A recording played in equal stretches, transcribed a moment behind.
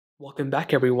Welcome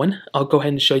back everyone. I'll go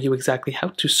ahead and show you exactly how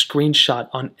to screenshot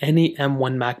on any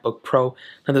M1 MacBook Pro.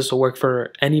 Now this will work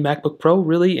for any MacBook Pro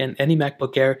really, and any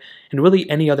MacBook Air, and really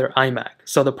any other iMac.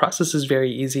 So the process is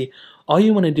very easy. All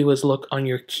you want to do is look on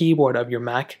your keyboard of your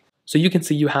Mac. So you can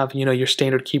see you have your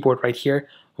standard keyboard right here.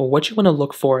 Well, what you want to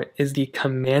look for is the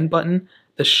command button,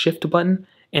 the shift button,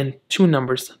 and two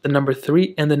numbers, the number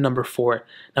 3 and the number 4.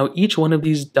 Now each one of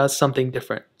these does something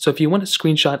different. So if you want to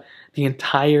screenshot the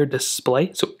entire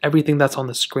display, so everything that's on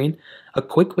the screen, a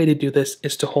quick way to do this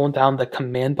is to hold down the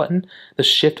command button, the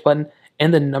shift button,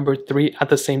 and the number 3 at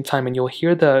the same time, and you'll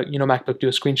hear the MacBook do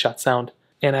a screenshot sound.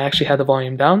 And I actually had the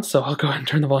volume down, so I'll go ahead and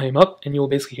turn the volume up and you will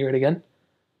basically hear it again.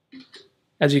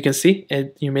 As you can see,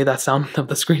 you made that sound of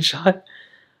the screenshot.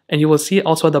 And you will see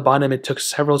also at the bottom, it took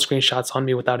several screenshots on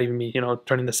me without even me,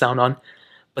 turning the sound on.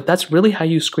 But that's really how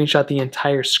you screenshot the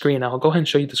entire screen. I'll go ahead and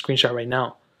show you the screenshot right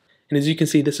now. And as you can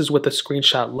see, this is what the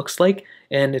screenshot looks like.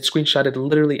 And it screenshotted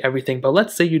literally everything. But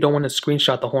let's say you don't want to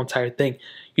screenshot the whole entire thing.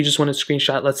 You just want to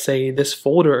screenshot, let's say, this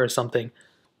folder or something.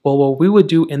 Well, what we would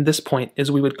do in this point is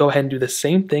we would go ahead and do the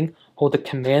same thing, hold the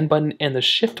command button and the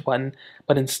shift button,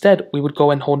 but instead we would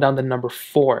go and hold down the number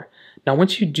 4. Now,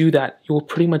 once you do that, you will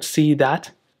pretty much see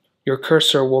that your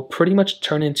cursor will pretty much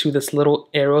turn into this little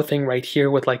arrow thing right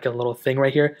here with like a little thing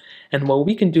right here. And what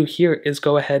we can do here is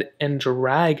go ahead and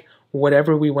drag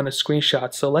whatever we want to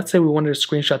screenshot. So let's say we wanted to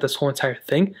screenshot this whole entire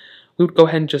thing. We would go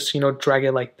ahead and just, drag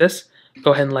it like this,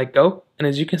 go ahead and let go. And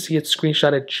as you can see, it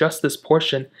screenshotted just this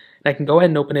portion. And I can go ahead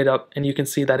and open it up and you can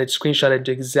see that it screenshotted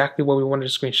exactly what we wanted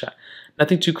to screenshot.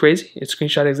 Nothing too crazy. It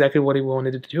screenshotted exactly what we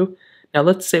wanted to do. Now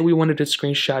let's say we wanted to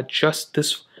screenshot just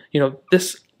this,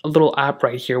 this little app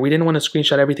right here. We didn't want to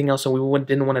screenshot everything else, so we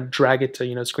didn't want to drag it to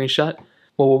screenshot.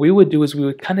 Well, what we would do is we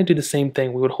would kind of do the same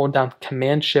thing. We would hold down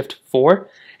Command Shift 4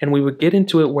 and we would get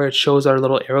into it where it shows our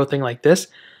little arrow thing like this.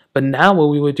 But now what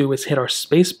we would do is hit our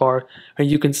space bar,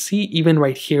 and you can see even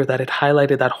right here that it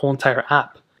highlighted that whole entire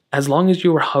app. As long as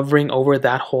you were hovering over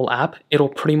that whole app, it'll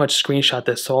pretty much screenshot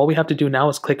this. So all we have to do now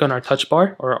is click on our touch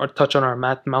bar or touch on our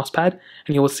mouse pad,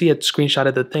 and you will see it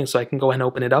screenshotted the thing. So I can go ahead and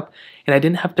open it up, and I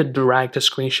didn't have to drag to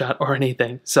screenshot or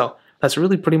anything. So that's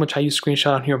really pretty much how you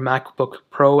screenshot on your MacBook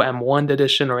Pro M1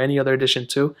 edition or any other edition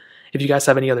too. If you guys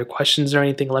have any other questions or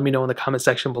anything, let me know in the comment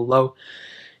section below.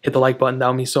 Hit the like button, that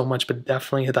would mean so much, but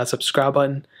definitely hit that subscribe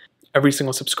button. Every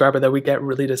single subscriber that we get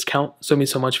really does count, so it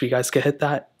means so much if you guys could hit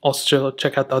that. Also,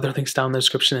 check out the other links down in the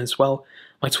description as well.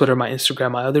 My Twitter, my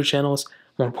Instagram, my other channels.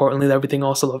 More importantly than everything,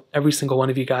 also love every single one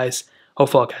of you guys.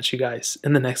 Hopefully I'll catch you guys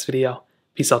in the next video.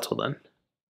 Peace out till then.